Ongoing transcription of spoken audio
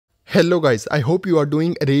Hello guys, I hope you are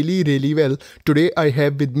doing really well. Today I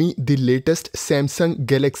have with me the latest Samsung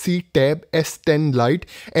Galaxy Tab S10 Lite,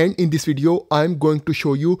 and in this video I'm going to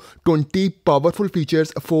show you 20 powerful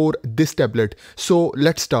features for this tablet. So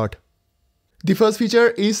let's start. The first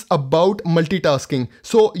feature is about multitasking.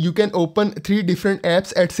 So you can open 3 different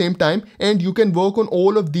apps at same time and you can work on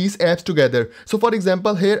all of these apps together. So for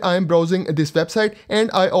example, here I am browsing this website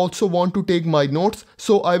and I also want to take my notes.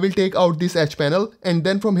 So I will take out this H panel and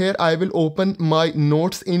then from here I will open my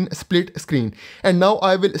notes in split screen. And now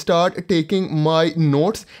I will start taking my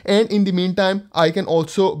notes, and in the meantime I can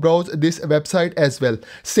also browse this website as well.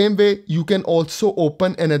 Same way you can also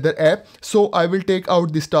open another app. So I will take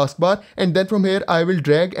out this taskbar and then from here I will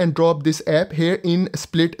drag and drop this app here in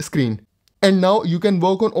split screen. And now you can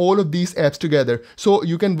work on all of these apps together. So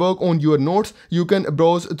you can work on your notes, you can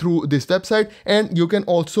browse through this website, and you can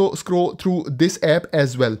also scroll through this app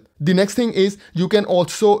as well. The next thing is you can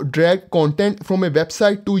also drag content from a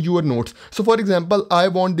website to your notes. So for example, I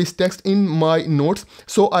want this text in my notes.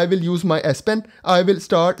 So I will use my S Pen. I will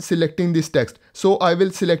start selecting this text. So I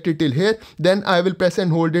will select it till here. Then I will press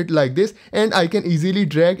and hold it like this. And I can easily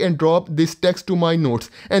drag and drop this text to my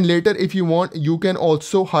notes. And later if you want, you can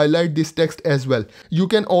also highlight this text as well. You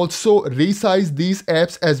can also resize these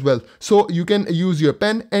apps as well. So you can use your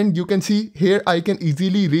pen and you can see here I can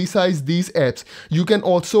easily resize these apps. You can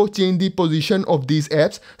also change the position of these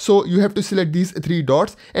apps. So you have to select these 3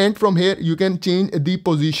 dots and from here you can change the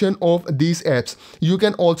position of these apps. You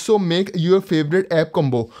can also make your favorite app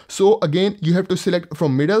combo. So again you have to select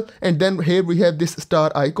from middle and then here we have this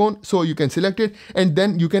star icon. So you can select it and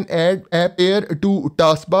then you can add app pair to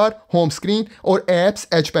taskbar, home screen or apps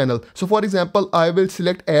edge panel. So for example, I will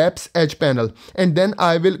select apps edge panel and then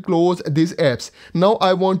I will close these apps. Now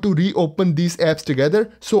I want to reopen these apps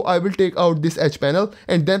together. So I will take out this edge panel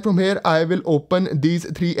and then from here I will open these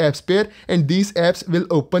 3 apps pair and these apps will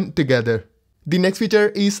open together. The next feature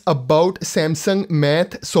is about Samsung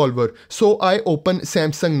Math Solver. So I open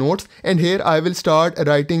Samsung Notes and here I will start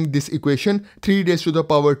writing this equation 3 raised to the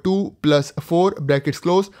power 2 plus 4 brackets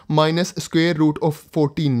close minus square root of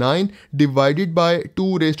 49 divided by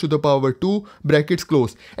 2 raised to the power 2 brackets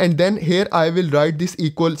close. And then here I will write this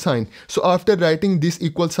equal sign. So after writing this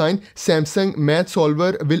equal sign, Samsung Math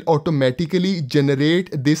Solver will automatically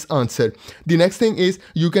generate this answer. The next thing is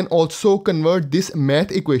you can also convert this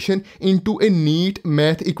math equation into a neat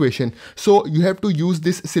math equation. So you have to use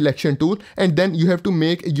this selection tool and then you have to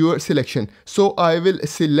make your selection. So I will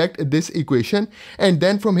select this equation and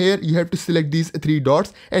then from here you have to select these 3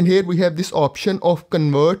 dots and here we have this option of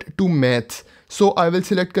convert to maths. So I will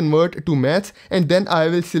select convert to maths and then I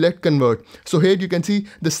will select convert. So here you can see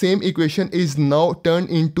the same equation is now turned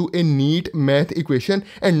into a neat math equation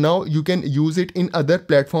and now you can use it in other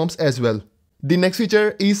platforms as well. The next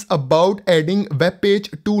feature is about adding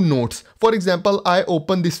Webpage to notes. For example, I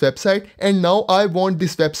open this website and now I want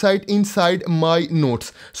this website inside my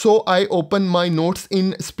notes. So I open my notes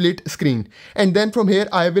in split screen and then from here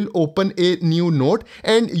I will open a new note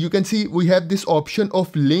and you can see we have this option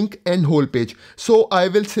of link and whole page. So I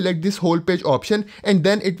will select this whole page option and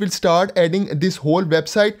then it will start adding this whole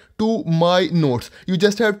website to my notes. You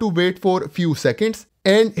just have to wait for a few seconds.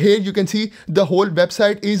 And here you can see the whole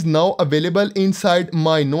website is now available inside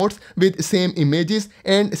my notes with same images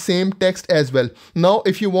and same text as well. Now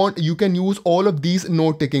if you want, you can use all of these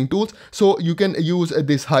note taking tools. So you can use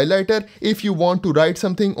this highlighter. If you want to write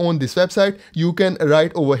something on this website, you can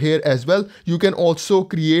write over here as well. You can also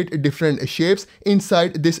create different shapes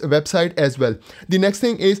inside this website as well. The next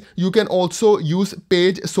thing is you can also use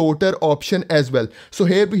page sorter option as well. So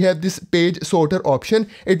here we have this page sorter option.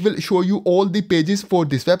 It will show you all the pages for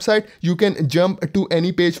this website. You can jump to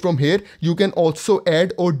any page from here. You can also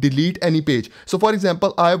add or delete any page. So for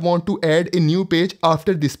example, I want to add a new page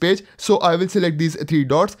after this page. So I will select these 3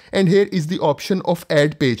 dots and here is the option of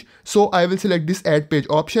add page. So I will select this add page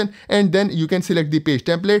option and then you can select the page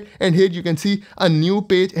template and here you can see a new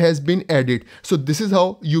page has been added. So this is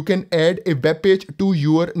how you can add a web page to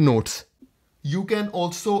your notes. You can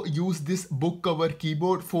also use this book cover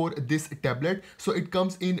keyboard for this tablet. So it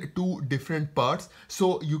comes in 2 different parts.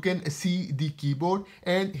 So you can see the keyboard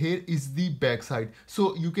and here is the back side.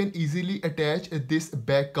 So you can easily attach this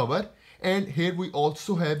back cover and here we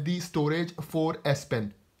also have the storage for S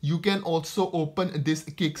Pen. You can also open this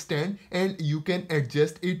kickstand and you can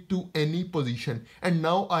adjust it to any position. And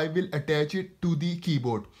now I will attach it to the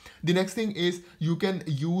keyboard. The next thing is you can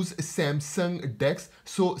use Samsung Dex.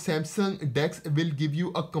 So Samsung Dex will give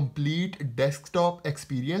you a complete desktop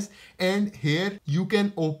experience, and here you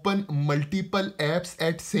can open multiple apps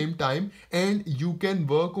at same time and you can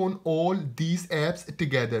work on all these apps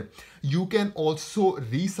together. You can also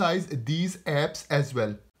resize these apps as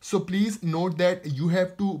well. So please note that you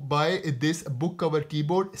have to buy this book cover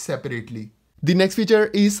keyboard separately. The next feature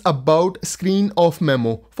is about screen off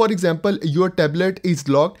memo. For example, your tablet is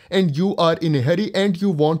locked and you are in a hurry and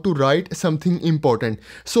you want to write something important.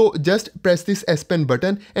 So just press this S Pen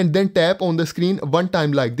button and then tap on the screen one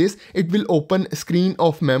time like this. It will open screen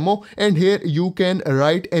off memo and here you can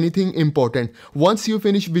write anything important. Once you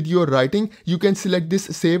finish with your writing, you can select this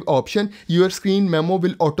save option. Your screen memo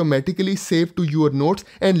will automatically save to your notes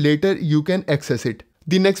and later you can access it.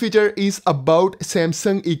 The next feature is about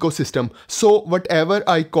Samsung ecosystem. So whatever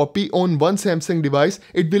I copy on one Samsung device,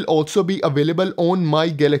 it will also be available on my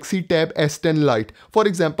Galaxy Tab S10 Lite. For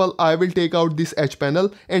example, I will take out this edge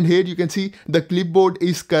panel and here you can see the clipboard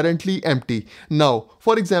is currently empty. Now,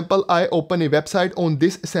 for example, I open a website on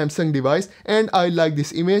this Samsung device and I like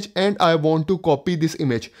this image and I want to copy this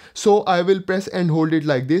image. So I will press and hold it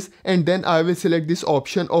like this and then I will select this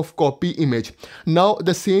option of copy image. Now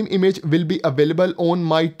the same image will be available on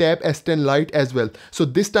my Tab S10 Lite as well. So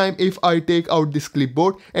this time if I take out this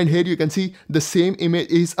clipboard and here you can see the same image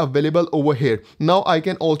is available over here. Now I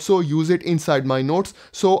can also use it inside my notes.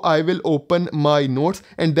 So I will open my notes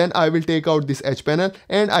and then I will take out this edge panel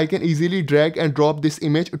and I can easily drag and drop this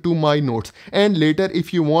image to my notes, and later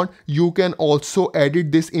if you want you can also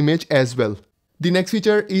edit this image as well. The next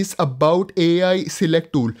feature is about AI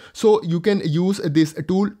select tool. So you can use this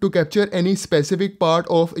tool to capture any specific part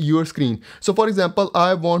of your screen. So for example,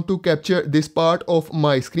 I want to capture this part of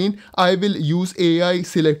my screen. I will use AI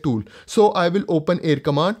select tool. So I will open air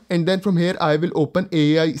command and then from here I will open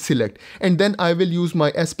AI select and then I will use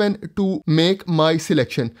my S Pen to make my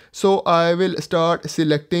selection. So I will start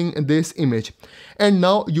selecting this image. And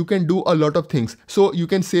now you can do a lot of things. So you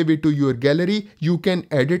can save it to your gallery, you can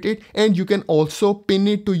edit it, and you can also pin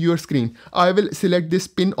it to your screen. I will select this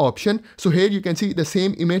pin option. So here you can see the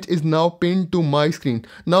same image is now pinned to my screen.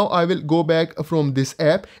 Now I will go back from this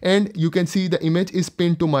app and you can see the image is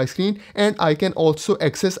pinned to my screen, and I can also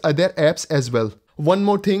access other apps as well. One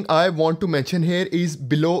more thing I want to mention here is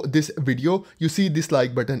below this video, you see this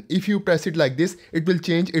like button. If you press it like this, it will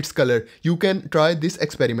change its color. You can try this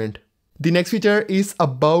experiment. The next feature is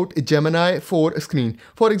about Gemini For Screen.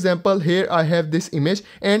 For example, here I have this image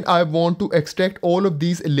and I want to extract all of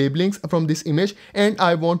these labelings from this image and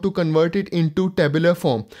I want to convert it into tabular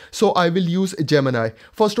form. So I will use Gemini.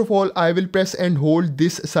 First of all, I will press and hold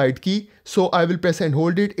this side key. So I will press and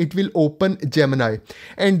hold it. It will open Gemini.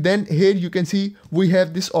 And then here you can see we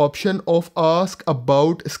have this option of ask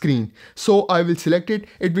about screen. So I will select it.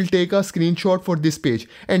 It will take a screenshot for this page.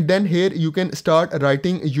 And then here you can start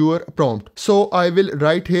writing your prompt. So I will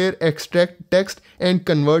write here extract text and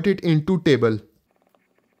convert it into table.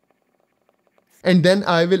 And then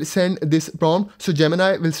I will send this prompt. So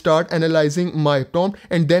Gemini will start analyzing my prompt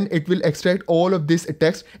and then it will extract all of this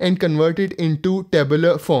text and convert it into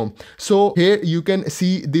tabular form. So here you can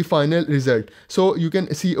see the final result. So you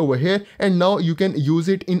can see over here, and now you can use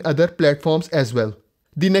it in other platforms as well.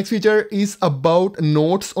 The next feature is about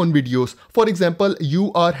notes on videos. For example,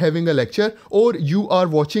 you are having a lecture or you are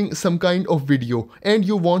watching some kind of video and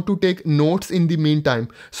you want to take notes in the meantime.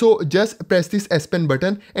 So just press this S Pen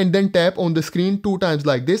button and then tap on the screen 2 times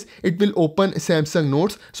like this. It will open Samsung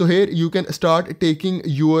Notes. So here you can start taking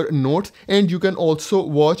your notes and you can also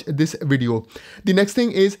watch this video. The next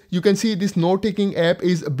thing is you can see this note taking app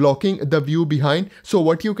is blocking the view behind. So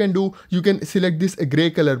what you can do, you can select this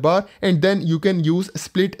gray color bar and then you can use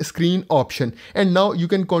split screen option, and now you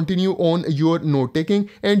can continue on your note taking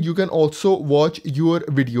and you can also watch your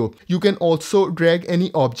video. You can also drag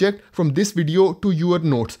any object from this video to your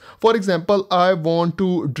notes. For example, I want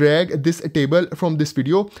to drag this table from this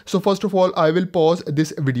video. So first of all, I will pause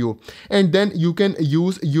this video and then you can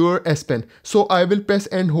use your S Pen. So I will press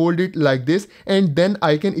and hold it like this and then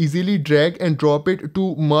I can easily drag and drop it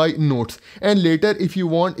to my notes, and later if you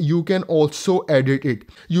want you can also edit it.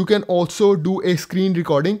 You can also do a screen screen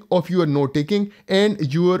recording of your note taking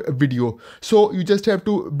and your video. So you just have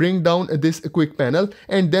to bring down this quick panel,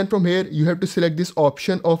 and then from here you have to select this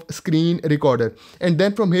option of screen recorder, and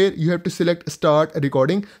then from here you have to select start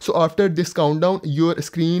recording. So after this countdown, your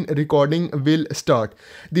screen recording will start.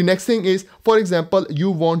 The next thing is, for example,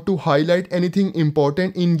 you want to highlight anything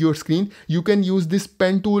important in your screen, you can use this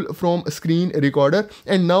pen tool from screen recorder,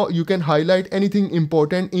 and now you can highlight anything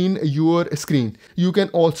important in your screen. You can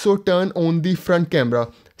also turn on the front camera.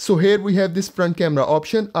 So here we have this front camera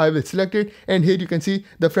option. I will select it, and here you can see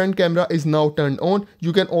the front camera is now turned on.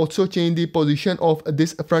 You can also change the position of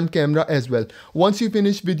this front camera as well. Once you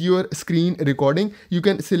finish with your screen recording, you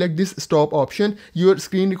can select this stop option. Your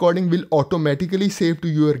screen recording will automatically save to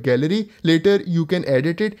your gallery. Later you can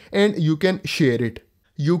edit it and you can share it.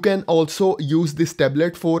 You can also use this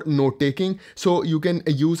tablet for note taking. So you can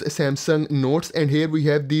use Samsung Notes, and here we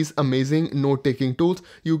have these amazing note taking tools.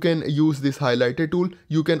 You can use this highlighter tool.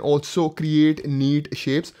 You can also create neat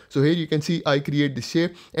shapes. So here you can see I create this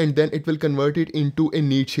shape, and then it will convert it into a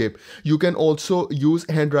neat shape. You can also use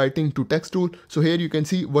handwriting to text tool. So here you can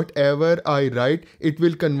see whatever I write, it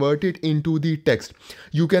will convert it into the text.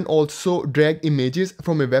 You can also drag images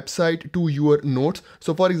from a website to your notes.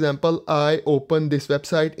 So for example, I open this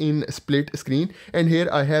website in split screen, and here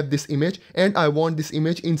I have this image, and I want this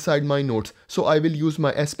image inside my notes. So I will use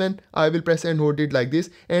my S Pen. I will press and hold it like this,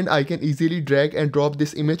 and I can easily drag and drop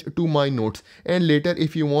this image to my notes. And later,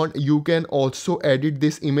 if you want, you can also edit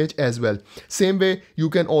this image as well. Same way, you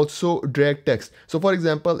can also drag text. So for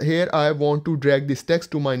example, here I want to drag this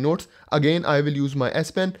text to my notes. Again, I will use my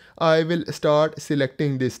S Pen. I will start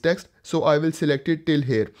selecting this text. So I will select it till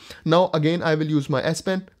here. Now again, I will use my S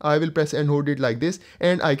Pen. I will press and hold it like this,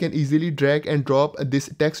 and I can easily drag and drop this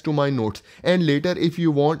text to my notes. And later, if you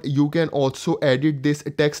want, you can also edit this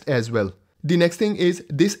text as well. The next thing is,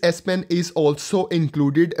 this S Pen is also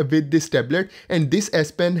included with this tablet, and this S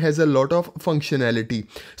Pen has a lot of functionality.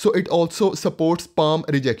 So it also supports palm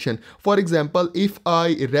rejection. For example, if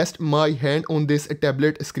I rest my hand on this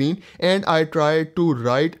tablet screen and I try to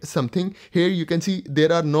write something, here you can see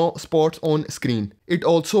there are no spots on screen. It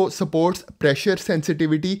also supports pressure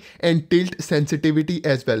sensitivity and tilt sensitivity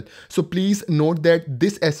as well. So please note that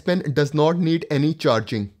this S Pen does not need any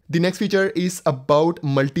charging. The next feature is about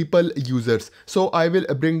multiple users. So I will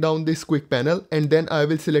bring down this quick panel, and then I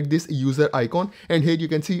will select this user icon, and here you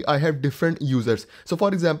can see I have different users. So for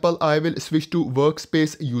example, I will switch to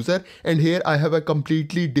workspace user, and here I have a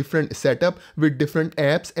completely different setup with different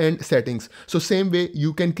apps and settings. So same way,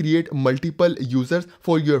 you can create multiple users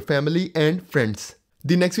for your family and friends.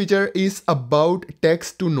 The next feature is about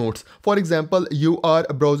text to notes. For example, you are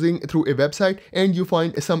browsing through a website and you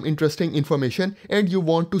find some interesting information and you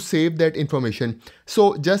want to save that information.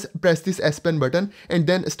 So just press this S Pen button and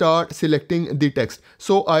then start selecting the text.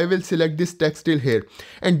 So I will select this text till here,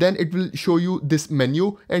 and then it will show you this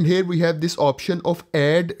menu, and here we have this option of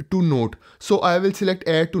add to note. So I will select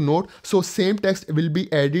add to note. So same text will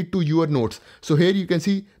be added to your notes. So here you can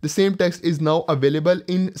see the same text is now available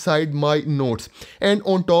inside my notes. And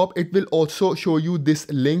on top, it will also show you this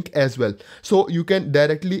link as well. So you can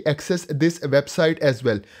directly access this website as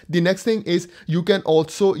well. The next thing is, you can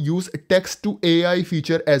also use text to AI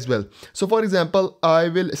feature as well. So for example, I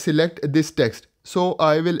will select this text. So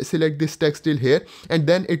I will select this text till here, and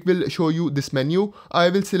then it will show you this menu. I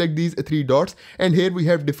will select these three dots, and here we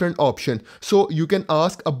have different options. So you can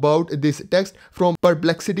ask about this text from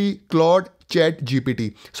Perplexity, Claude, Chat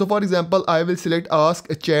GPT. So for example, I will select ask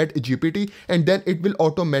Chat GPT, and then it will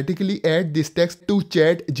automatically add this text to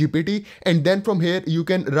Chat GPT, and then from here you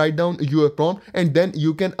can write down your prompt, and then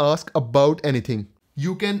you can ask about anything.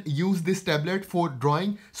 You can use this tablet for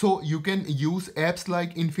drawing, so you can use apps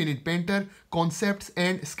like Infinite Painter, Concepts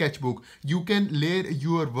and Sketchbook. You can layer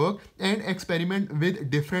your work and experiment with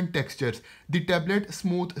different textures. The tablet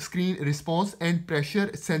smooth screen response and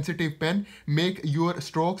pressure sensitive pen make your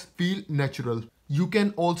strokes feel natural. You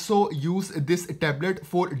can also use this tablet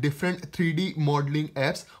for different 3D modeling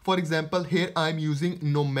apps. For example, here I'm using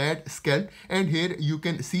Nomad Sculpt, and here you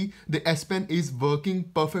can see the S Pen is working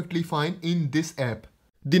perfectly fine in this app.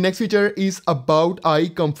 The next feature is about Eye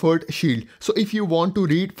Comfort Shield. So if you want to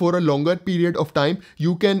read for a longer period of time,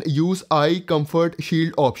 you can use Eye Comfort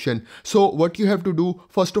Shield option. So what you have to do,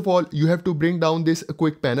 first of all, you have to bring down this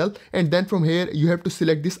quick panel, and then from here you have to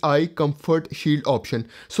select this Eye Comfort Shield option.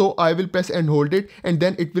 So I will press and hold it, and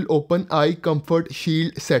then it will open Eye Comfort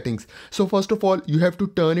Shield settings. So first of all, you have to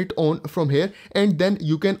turn it on from here, and then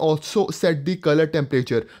you can also set the color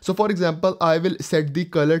temperature. So for example, I will set the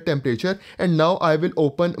color temperature, and now I will open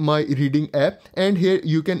open my reading app, and here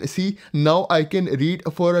you can see now I can read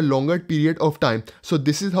for a longer period of time. So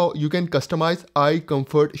this is how you can customize eye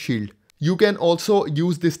comfort shield. You can also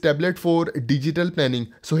use this tablet for digital planning.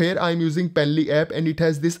 So here I'm using Penly app and it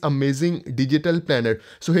has this amazing digital planner.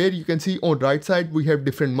 So here you can see on right side we have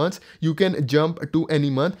different months. You can jump to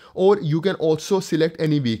any month or you can also select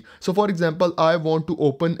any week. So for example, I want to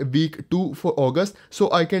open week 2 for August.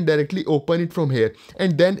 So I can directly open it from here.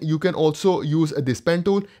 And then you can also use this pen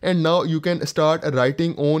tool and now you can start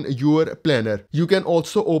writing on your planner. You can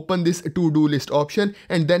also open this to-do list option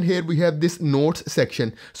and then here we have this notes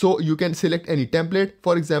section. So you can select any template.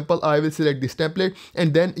 For example, I will select this template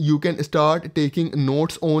and then you can start taking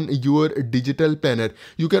notes on your digital planner.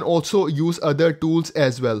 You can also use other tools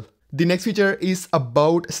as well. The next feature is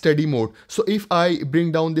about study mode. So if I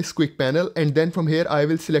bring down this quick panel and then from here I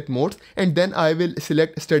will select modes and then I will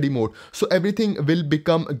select study mode. So everything will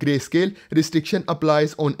become grayscale, restriction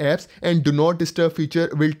applies on apps and do not disturb feature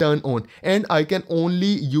will turn on, and I can only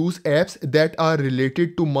use apps that are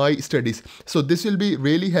related to my studies. So this will be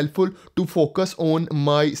really helpful to focus on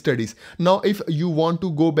my studies. Now if you want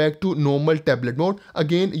to go back to normal tablet mode,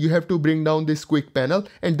 again you have to bring down this quick panel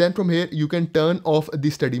and then from here you can turn off the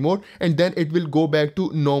study mode and then it will go back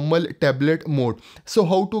to normal tablet mode. So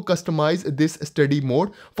how to customize this study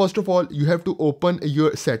mode? First of all, you have to open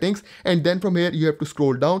your settings and then from here you have to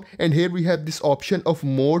scroll down and here we have this option of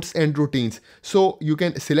modes and routines. So you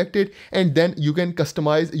can select it and then you can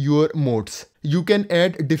customize your modes. You can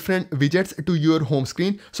add different widgets to your home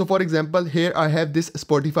screen. So for example, here I have this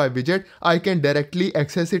Spotify widget. I can directly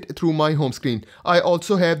access it through my home screen. I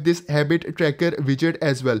also have this habit tracker widget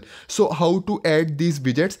as well. So how to add these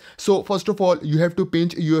widgets? So first of all, you have to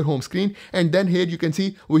pinch your home screen and then here you can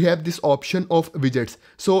see we have this option of widgets.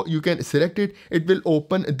 So you can select it. It will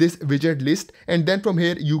open this widget list and then from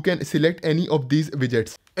here you can select any of these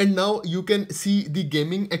widgets. And now you can see the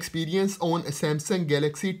gaming experience on Samsung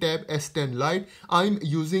Galaxy Tab S10 Lite. I'm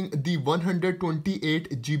using the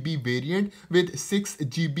 128GB variant with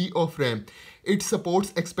 6GB of RAM. It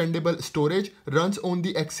supports expandable storage, runs on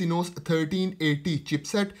the Exynos 1380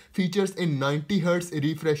 chipset, features a 90Hz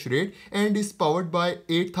refresh rate and is powered by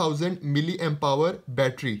 8000 mAh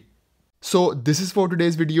battery. So this is for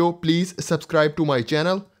today's video. Please subscribe to my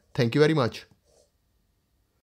channel. Thank you very much.